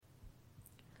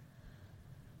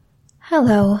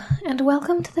Hello, and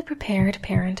welcome to the Prepared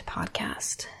Parent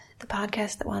Podcast, the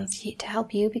podcast that wants to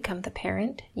help you become the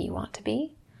parent you want to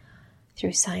be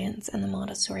through science and the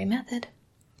Montessori method.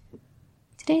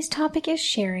 Today's topic is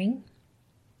sharing.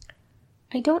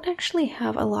 I don't actually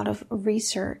have a lot of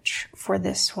research for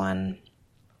this one,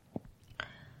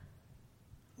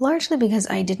 largely because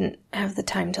I didn't have the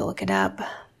time to look it up,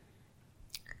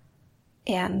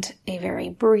 and a very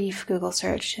brief Google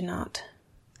search did not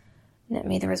net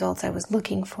me the results I was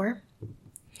looking for.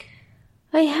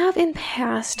 I have in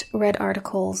past read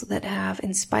articles that have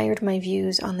inspired my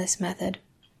views on this method.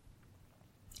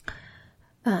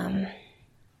 But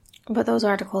those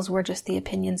articles were just the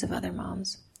opinions of other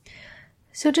moms.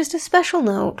 So just a special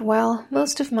note, while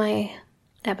most of my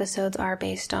episodes are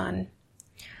based on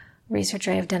research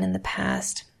I have done in the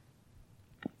past,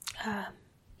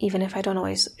 even if I don't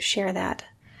always share that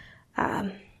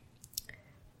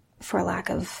for lack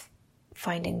of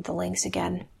finding the links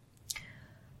again.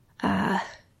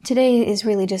 Today is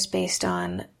really just based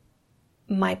on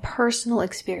my personal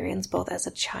experience, both as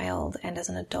a child and as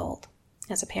an adult,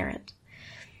 as a parent,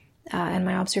 and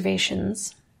my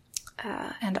observations,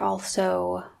 and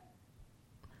also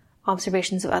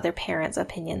observations of other parents'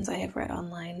 opinions I have read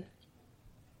online.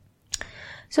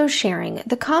 So sharing. I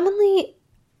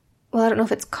don't know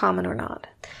if it's common or not.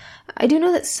 I do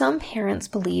know that some parents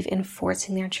believe in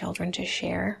forcing their children to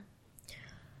share.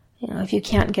 If you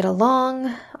can't get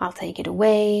along, I'll take it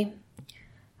away.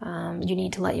 You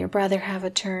need to let your brother have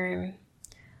a turn.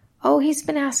 Oh, he's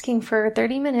been asking for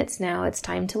 30 minutes now. It's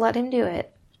time to let him do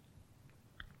it.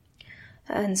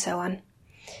 And so on.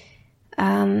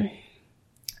 I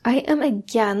am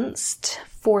against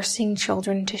forcing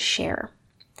children to share.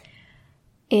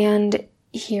 And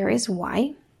here is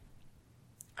why.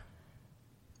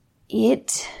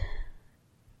 It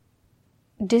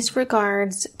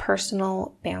disregards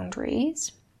personal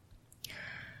boundaries.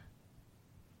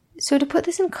 So to put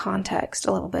this in context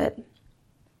a little bit,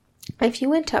 if you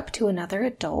went up to another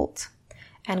adult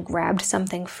and grabbed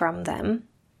something from them,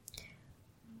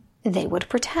 they would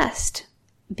protest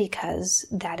because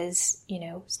that is,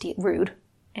 rude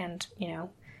and,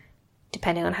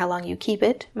 depending on how long you keep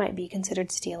it, might be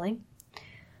considered stealing.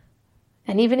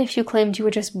 And even if you claimed you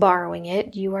were just borrowing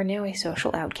it, you are now a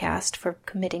social outcast for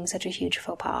committing such a huge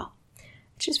faux pas.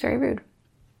 It's just very rude.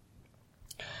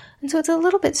 And so it's a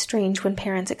little bit strange when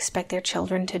parents expect their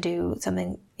children to do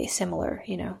something similar,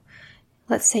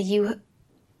 Let's say you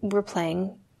were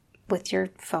playing with your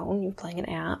phone, you were playing an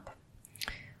app,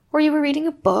 or you were reading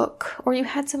a book, or you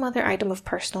had some other item of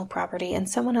personal property, and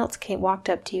someone else walked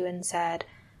up to you and said,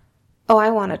 "Oh, I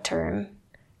want a turn.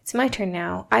 It's my turn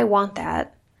now. I want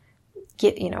that."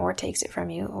 Or takes it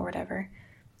from you or whatever.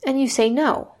 And you say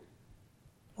no.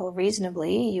 Well,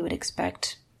 reasonably, you would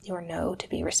expect your no to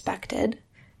be respected.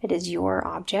 It is your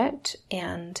object,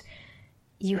 and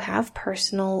you have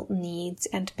personal needs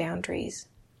and boundaries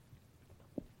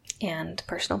and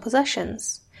personal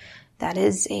possessions. That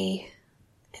is an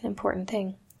important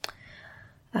thing.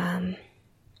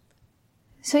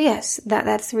 So yes,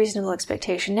 that's the reasonable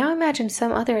expectation. Now imagine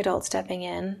some other adult stepping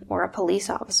in, or a police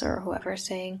officer or whoever,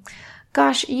 saying,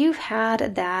 "Gosh, you've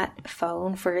had that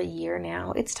phone for a year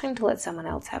now. It's time to let someone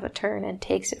else have a turn," and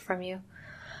takes it from you.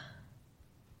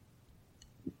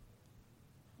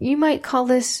 You might call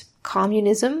this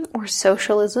communism or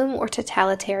socialism or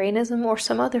totalitarianism or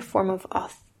some other form of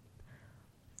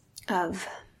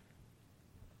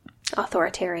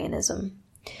authoritarianism.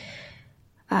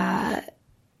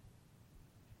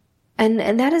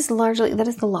 And that is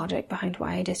the logic behind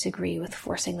why I disagree with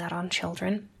forcing that on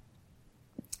children.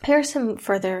 Here are some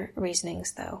further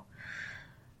reasonings, though.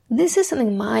 This is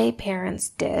something my parents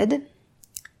did.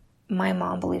 My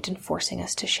mom believed in forcing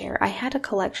us to share. I had a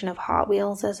collection of Hot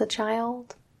Wheels as a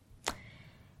child.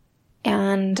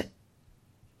 And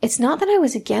it's not that I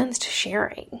was against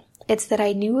sharing. It's that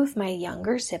I knew if my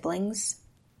younger siblings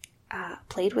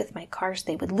played with my cars,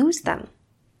 they would lose them.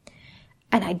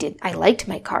 And I liked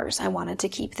my cars. I wanted to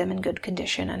keep them in good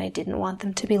condition, and I didn't want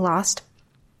them to be lost.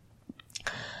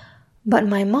 But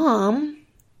my mom,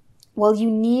 well, you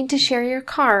need to share your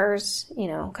cars,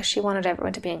 because she wanted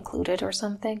everyone to be included or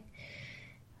something,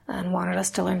 and wanted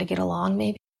us to learn to get along,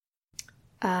 maybe.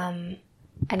 And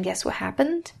guess what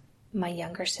happened? My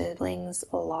younger siblings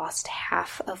lost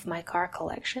half of my car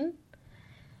collection.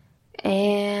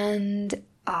 And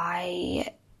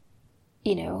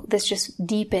this just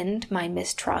deepened my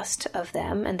mistrust of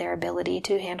them and their ability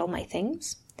to handle my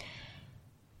things.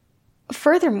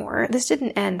 Furthermore, this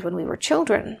didn't end when we were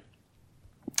children.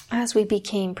 As we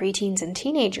became preteens and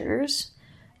teenagers,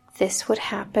 this would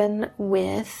happen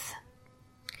with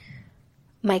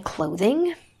my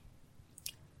clothing,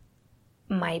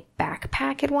 my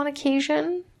backpack at one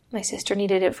occasion. My sister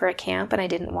needed it for a camp and I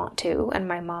didn't want to. And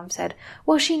my mom said,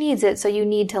 well, she needs it, so you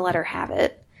need to let her have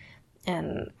it.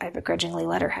 And I begrudgingly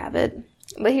let her have it.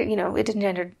 But, it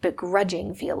engendered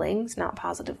begrudging feelings, not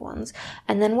positive ones.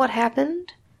 And then what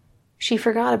happened? She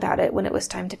forgot about it when it was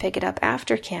time to pick it up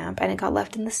after camp, and it got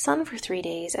left in the sun for 3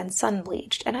 days and sun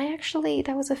bleached. And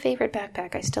that was a favorite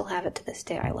backpack. I still have it to this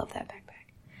day. I love that backpack.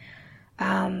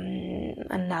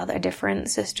 A different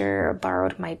sister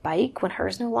borrowed my bike when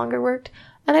hers no longer worked.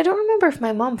 And I don't remember if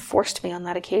my mom forced me on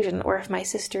that occasion or if my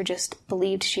sister just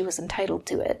believed she was entitled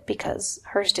to it because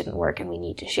hers didn't work and we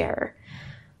need to share.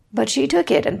 But she took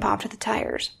it and popped the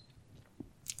tires.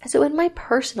 So in my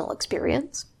personal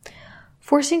experience,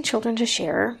 forcing children to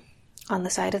share on the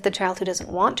side of the child who doesn't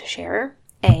want to share,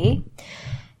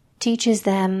 teaches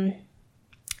them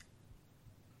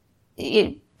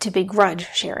to begrudge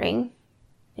sharing.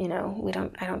 I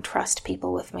don't trust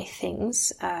people with my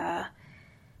things.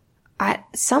 At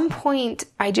some point,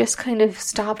 I just kind of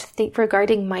stopped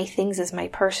regarding my things as my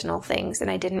personal things, and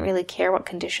I didn't really care what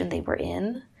condition they were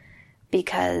in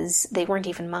because they weren't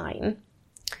even mine.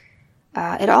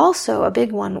 It also, a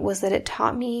big one, was that it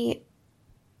taught me,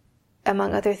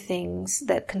 among other things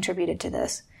that contributed to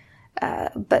this,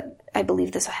 but I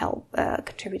believe this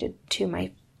contributed to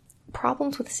my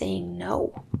problems with saying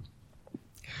no.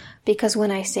 Because when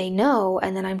I say no,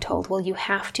 and then I'm told, well, you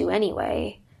have to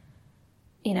anyway,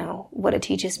 what it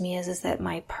teaches me is that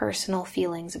my personal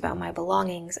feelings about my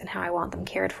belongings and how I want them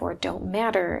cared for don't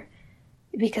matter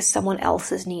because someone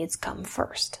else's needs come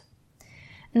first.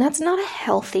 And that's not a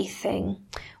healthy thing.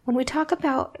 When we talk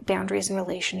about boundaries in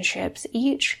relationships,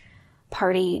 each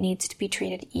party needs to be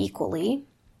treated equally.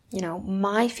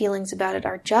 My feelings about it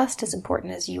are just as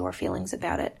important as your feelings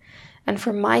about it. And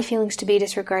for my feelings to be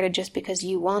disregarded just because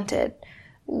you want it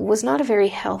was not a very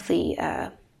healthy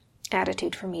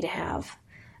attitude for me to have.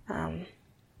 And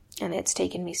it's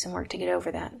taken me some work to get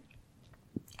over that.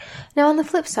 Now, on the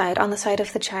flip side, on the side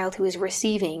of the child who is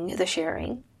receiving the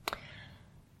sharing,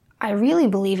 I really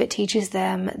believe it teaches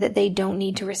them that they don't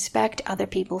need to respect other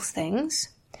people's things,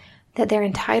 that they're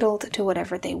entitled to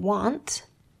whatever they want,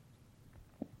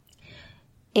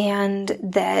 and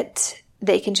that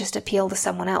they can just appeal to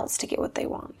someone else to get what they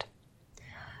want.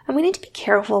 And we need to be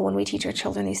careful when we teach our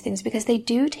children these things because they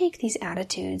do take these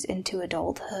attitudes into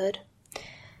adulthood.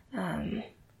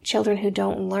 Children who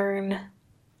don't learn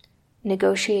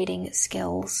negotiating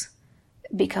skills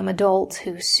become adults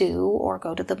who sue or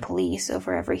go to the police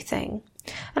over everything.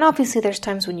 And obviously there's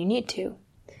times when you need to.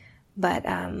 But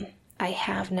I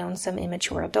have known some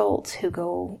immature adults who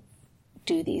go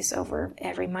do these over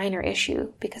every minor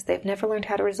issue because they've never learned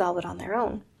how to resolve it on their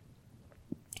own.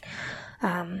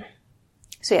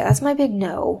 So that's my big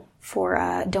no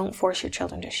for don't force your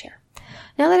children to share.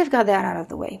 Now that I've got that out of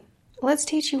the way, let's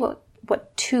teach you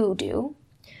what to do,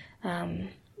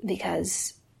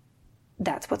 because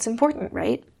that's what's important,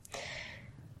 right?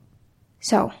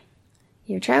 So,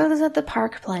 your child is at the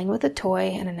park playing with a toy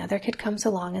and another kid comes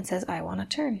along and says, I want a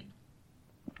turn.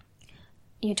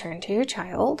 You turn to your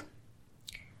child.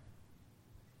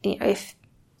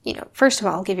 First of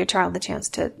all, give your child the chance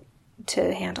to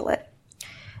handle it.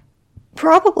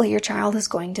 Probably your child is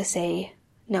going to say,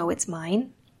 no, it's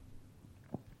mine.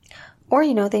 Or,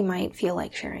 they might feel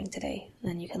like sharing today.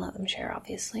 Then you can let them share,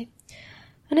 obviously.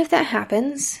 And if that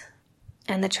happens,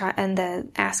 and the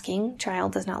asking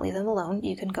child does not leave them alone,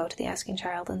 you can go to the asking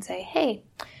child and say, hey,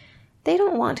 they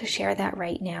don't want to share that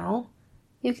right now.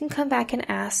 You can come back and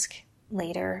ask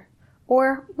later.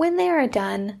 Or when they are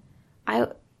done,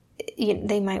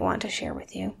 they might want to share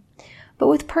with you. But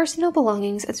with personal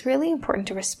belongings, it's really important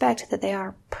to respect that they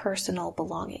are personal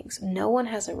belongings. No one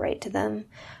has a right to them,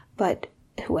 but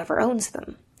whoever owns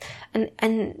them.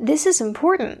 And this is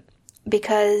important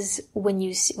because when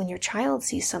your child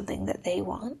sees something that they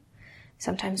want,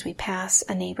 sometimes we pass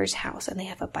a neighbor's house and they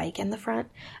have a bike in the front,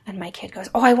 and my kid goes,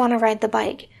 oh, I want to ride the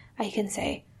bike. I can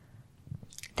say,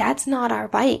 that's not our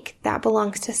bike. That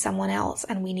belongs to someone else,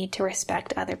 and we need to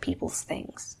respect other people's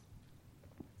things.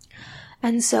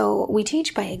 And so we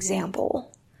teach by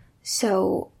example.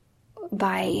 So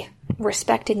by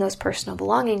respecting those personal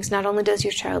belongings, not only does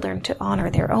your child learn to honor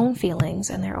their own feelings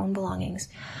and their own belongings,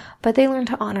 but they learn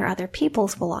to honor other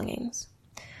people's belongings.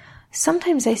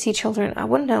 Sometimes I see children,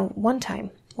 one time,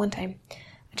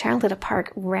 a child at a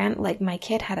park my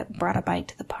kid brought a bike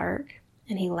to the park,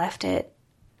 and he left it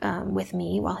with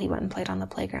me while he went and played on the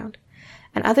playground.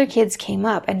 And other kids came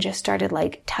up and just started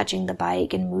touching the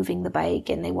bike and moving the bike,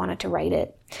 and they wanted to ride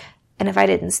it. And if I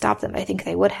didn't stop them, I think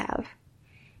they would have.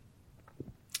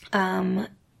 And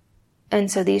And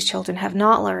so these children have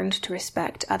not learned to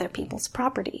respect other people's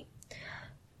property.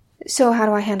 So how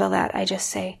do I handle that? I just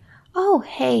say, oh,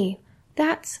 hey,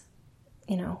 that's,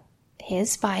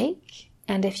 his bike.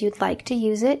 And if you'd like to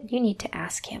use it, you need to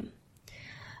ask him.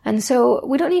 And so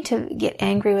we don't need to get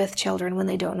angry with children when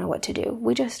they don't know what to do.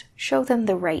 We just show them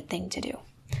the right thing to do.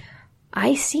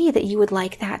 I see that you would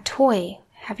like that toy.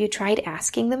 Have you tried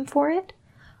asking them for it?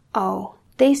 Oh,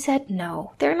 they said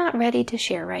no. They're not ready to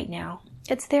share right now.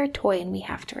 It's their toy and we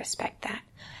have to respect that.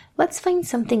 Let's find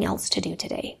something else to do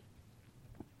today.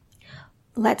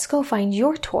 Let's go find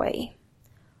your toy.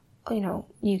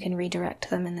 You can redirect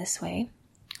them in this way.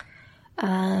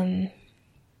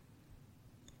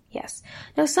 Yes.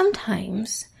 Now,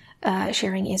 sometimes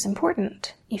sharing is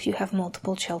important. If you have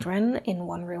multiple children in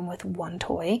one room with one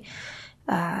toy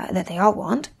that they all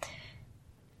want,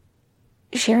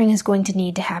 sharing is going to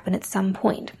need to happen at some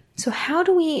point. So how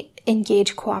do we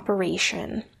engage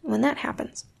cooperation when that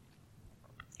happens?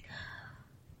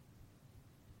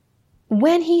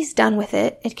 When he's done with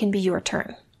it, it can be your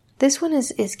turn. This one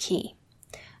is key.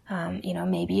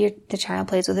 Maybe the child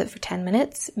plays with it for 10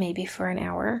 minutes, maybe for an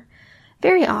hour.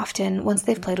 Very often, once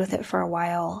they've played with it for a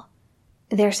while,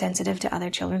 they're sensitive to other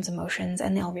children's emotions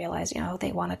and they'll realize,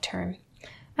 they want a turn.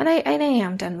 And I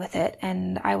am done with it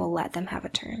and I will let them have a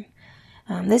turn.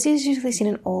 This is usually seen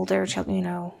in older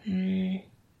children,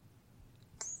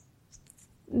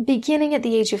 beginning at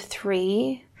the age of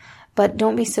 3, but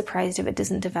don't be surprised if it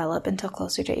doesn't develop until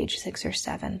closer to age 6 or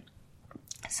 7.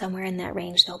 Somewhere in that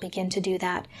range, they'll begin to do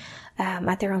that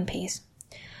at their own pace.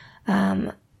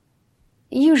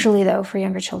 Usually, though, for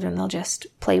younger children, they'll just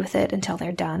play with it until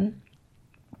they're done.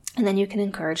 And then you can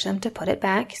encourage them to put it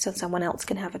back so someone else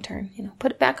can have a turn.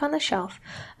 Put it back on the shelf.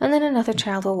 And then another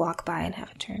child will walk by and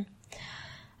have a turn.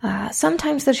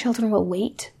 Sometimes the children will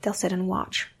wait. They'll sit and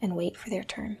watch and wait for their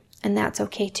turn. And that's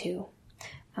okay, too.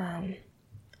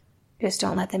 Just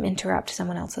don't let them interrupt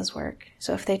someone else's work.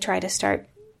 So if they try to start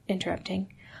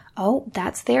interrupting,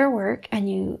 that's their work,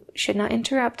 and you should not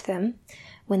interrupt them.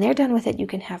 When they're done with it, you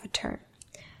can have a turn.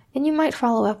 And you might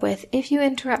follow up with, if you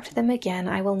interrupt them again,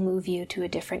 I will move you to a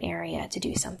different area to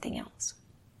do something else.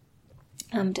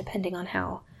 Depending on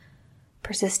how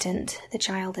persistent the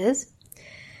child is.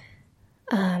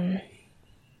 So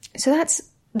that's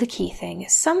the key thing.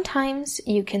 Sometimes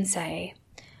you can say,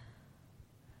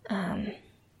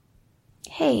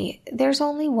 hey, there's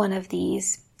only one of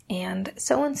these, and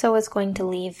so-and-so is going to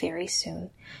leave very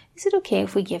soon. Is it okay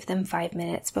if we give them 5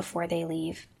 minutes before they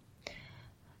leave?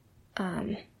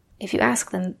 If you ask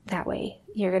them that way,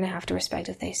 you're going to have to respect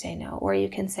if they say no. Or you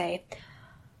can say,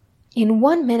 in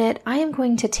 1 minute, I am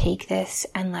going to take this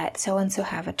and let so-and-so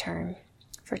have a turn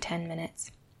for 10 minutes.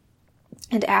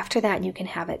 And after that, you can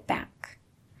have it back.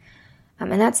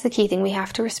 And that's the key thing. We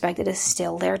have to respect it is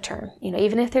still their turn.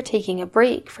 Even if they're taking a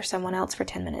break for someone else for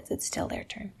 10 minutes, it's still their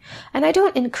turn. And I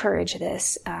don't encourage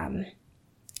this.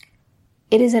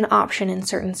 It is an option in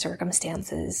certain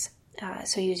circumstances.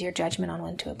 So use your judgment on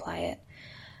when to apply it.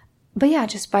 But yeah,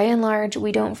 just by and large,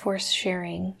 we don't force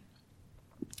sharing.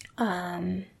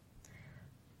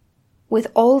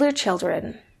 With older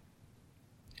children,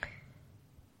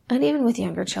 and even with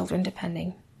younger children,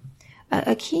 depending,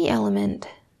 a key element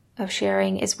of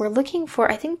sharing is we're looking for,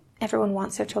 I think everyone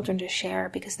wants their children to share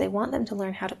because they want them to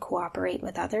learn how to cooperate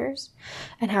with others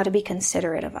and how to be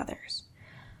considerate of others.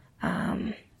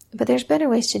 But there's better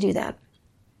ways to do that.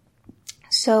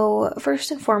 So first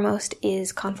and foremost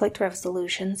is conflict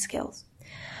resolution skills.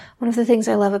 One of the things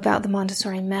I love about the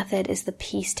Montessori method is the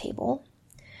peace table.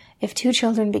 If 2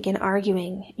 children begin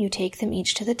arguing, you take them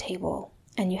each to the table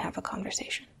and you have a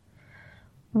conversation.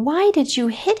 Why did you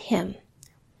hit him?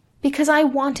 Because I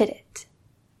wanted it.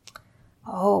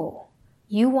 Oh,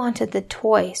 you wanted the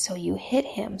toy, so you hit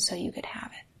him so you could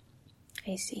have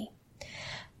it. I see.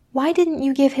 Why didn't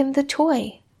you give him the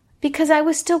toy? Because I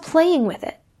was still playing with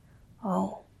it.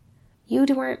 Oh, you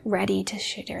weren't ready to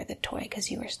share the toy because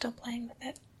you were still playing with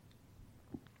it.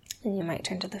 Then you might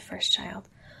turn to the first child.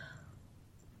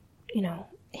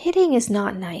 Hitting is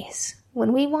not nice.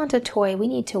 When we want a toy, we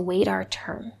need to wait our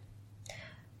turn.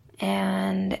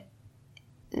 And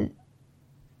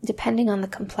depending on the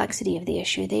complexity of the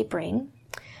issue they bring,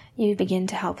 you begin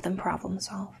to help them problem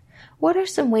solve. What are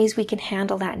some ways we can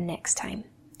handle that next time?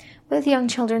 With young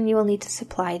children, you will need to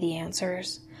supply the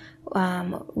answers.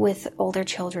 With older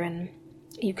children,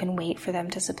 you can wait for them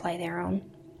to supply their own.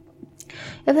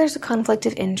 If there's a conflict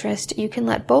of interest, you can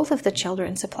let both of the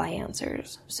children supply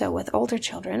answers. So with older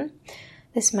children,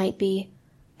 this might be,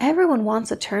 everyone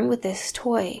wants a turn with this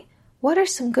toy. What are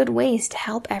some good ways to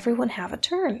help everyone have a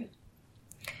turn?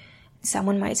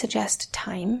 Someone might suggest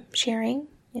time sharing.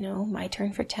 My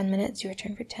turn for 10 minutes, your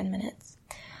turn for 10 minutes.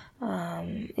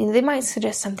 They might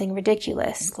suggest something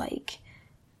ridiculous, like,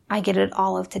 I get it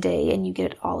all of today and you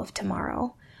get it all of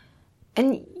tomorrow.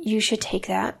 And you should take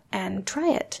that and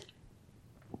try it.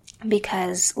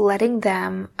 Because letting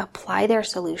them apply their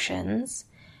solutions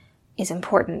is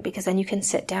important, because then you can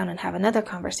sit down and have another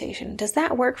conversation. Does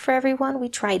that work for everyone? We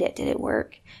tried it. Did it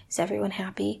work? Is everyone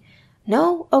happy?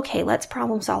 No? Okay, let's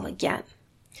problem solve again.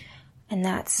 And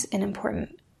that's an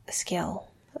important skill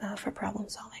for problem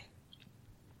solving.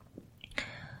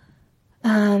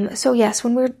 So yes,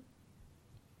 when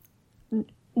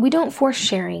we don't force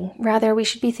sharing. Rather, we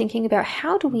should be thinking about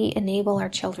how do we enable our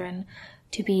children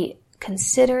to be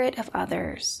considerate of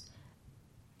others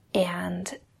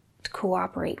and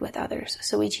cooperate with others.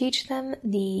 So we teach them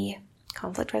the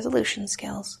conflict resolution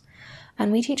skills,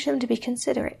 and we teach them to be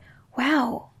considerate.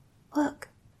 Wow, look,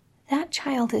 that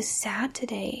child is sad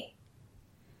today.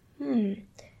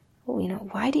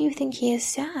 Why do you think he is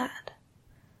sad?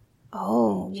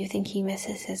 Oh, you think he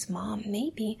misses his mom?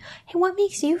 Maybe. Hey, what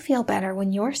makes you feel better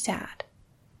when you're sad?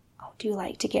 Oh, do you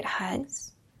like to get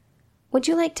hugs? Would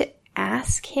you like to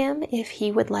ask him if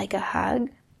he would like a hug?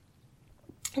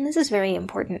 And this is very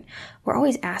important. We're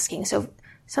always asking. So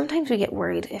sometimes we get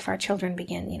worried if our children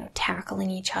begin,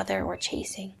 tackling each other or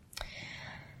chasing.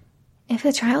 If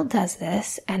a child does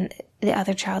this and the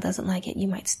other child doesn't like it, you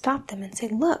might stop them and say,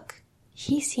 look,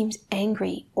 he seems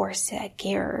angry or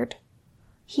scared.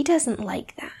 He doesn't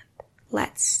like that.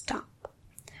 Let's stop.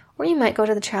 Or you might go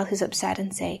to the child who's upset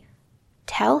and say,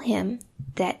 tell him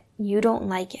that you don't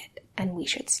like it and we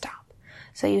should stop.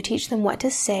 So you teach them what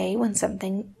to say when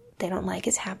something they don't like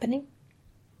is happening.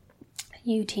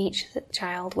 You teach the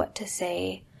child what to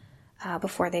say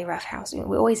before they roughhouse.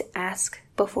 We always ask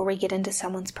before we get into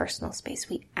someone's personal space.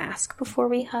 We ask before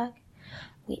we hug.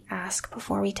 We ask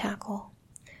before we tackle.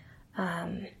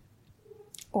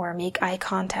 Or make eye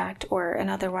contact, or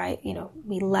another way,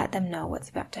 we let them know what's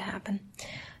about to happen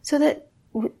so that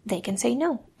they can say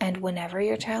no. And whenever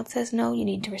your child says no, you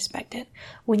need to respect it.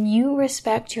 When you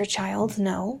respect your child's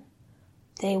no,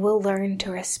 they will learn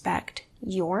to respect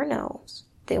your no's.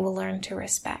 They will learn to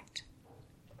respect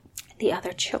the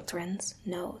other children's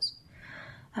no's.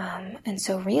 And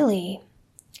so really,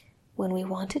 when we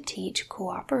want to teach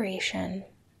cooperation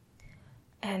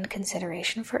and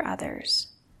consideration for others,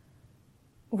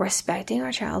 respecting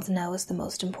our child's no is the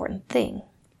most important thing.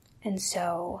 And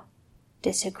so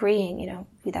disagreeing,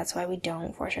 that's why we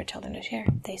don't force our children to share.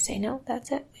 They say no,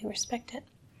 that's it. We respect it.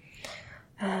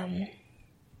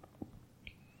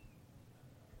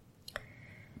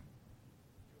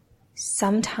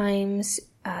 Sometimes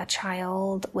a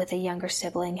child with a younger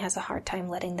sibling has a hard time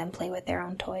letting them play with their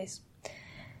own toys.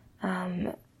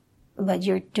 But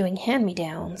you're doing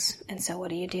hand-me-downs, and so what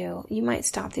do? You might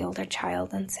stop the older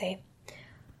child and say,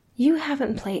 you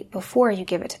haven't played before you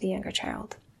give it to the younger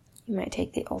child. You might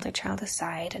take the older child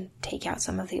aside and take out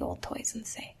some of the old toys and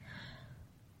say,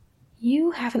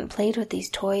 you haven't played with these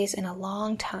toys in a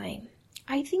long time.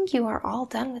 I think you are all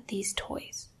done with these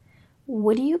toys.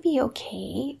 Would you be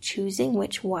okay choosing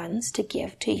which ones to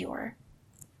give to your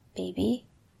baby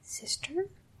sister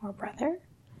or brother?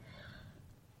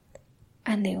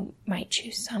 And they might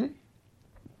choose some,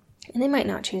 and they might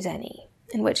not choose any,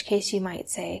 in which case you might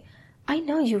say, I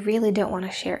know you really don't want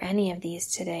to share any of these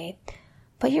today,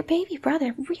 but your baby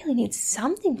brother really needs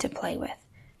something to play with.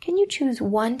 Can you choose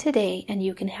one today and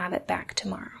you can have it back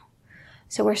tomorrow?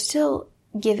 So we're still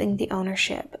giving the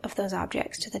ownership of those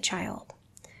objects to the child,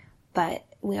 but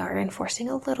we are enforcing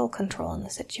a little control in the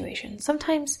situation.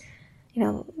 Sometimes,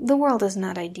 the world is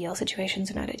not ideal. Situations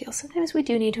are not ideal. Sometimes we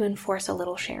do need to enforce a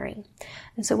little sharing.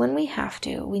 And so when we have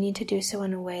to, we need to do so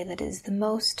in a way that is the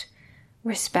most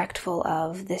respectful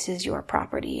of this is your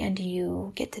property and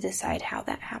you get to decide how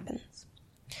that happens.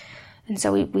 And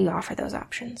so we offer those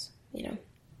options,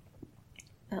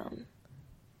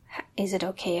 Is it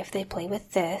okay if they play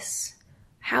with this?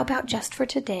 How about just for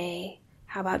today?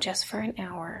 How about just for an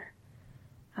hour?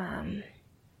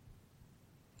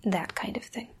 That kind of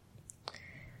thing.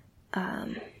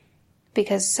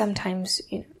 Because sometimes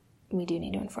we do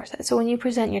need to enforce that. So when you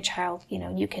present your child,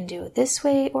 you can do it this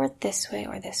way or this way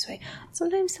or this way.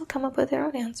 Sometimes they'll come up with their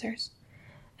own answers.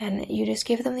 And you just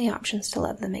give them the options to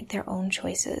let them make their own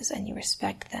choices, and you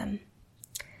respect them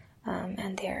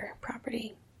and their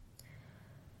property.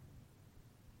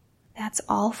 That's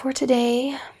all for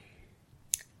today.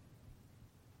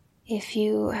 If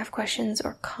you have questions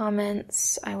or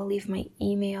comments, I will leave my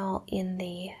email in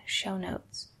the show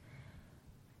notes.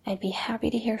 I'd be happy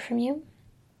to hear from you.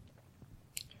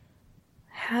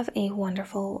 Have a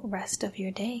wonderful rest of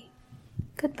your day.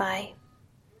 Goodbye.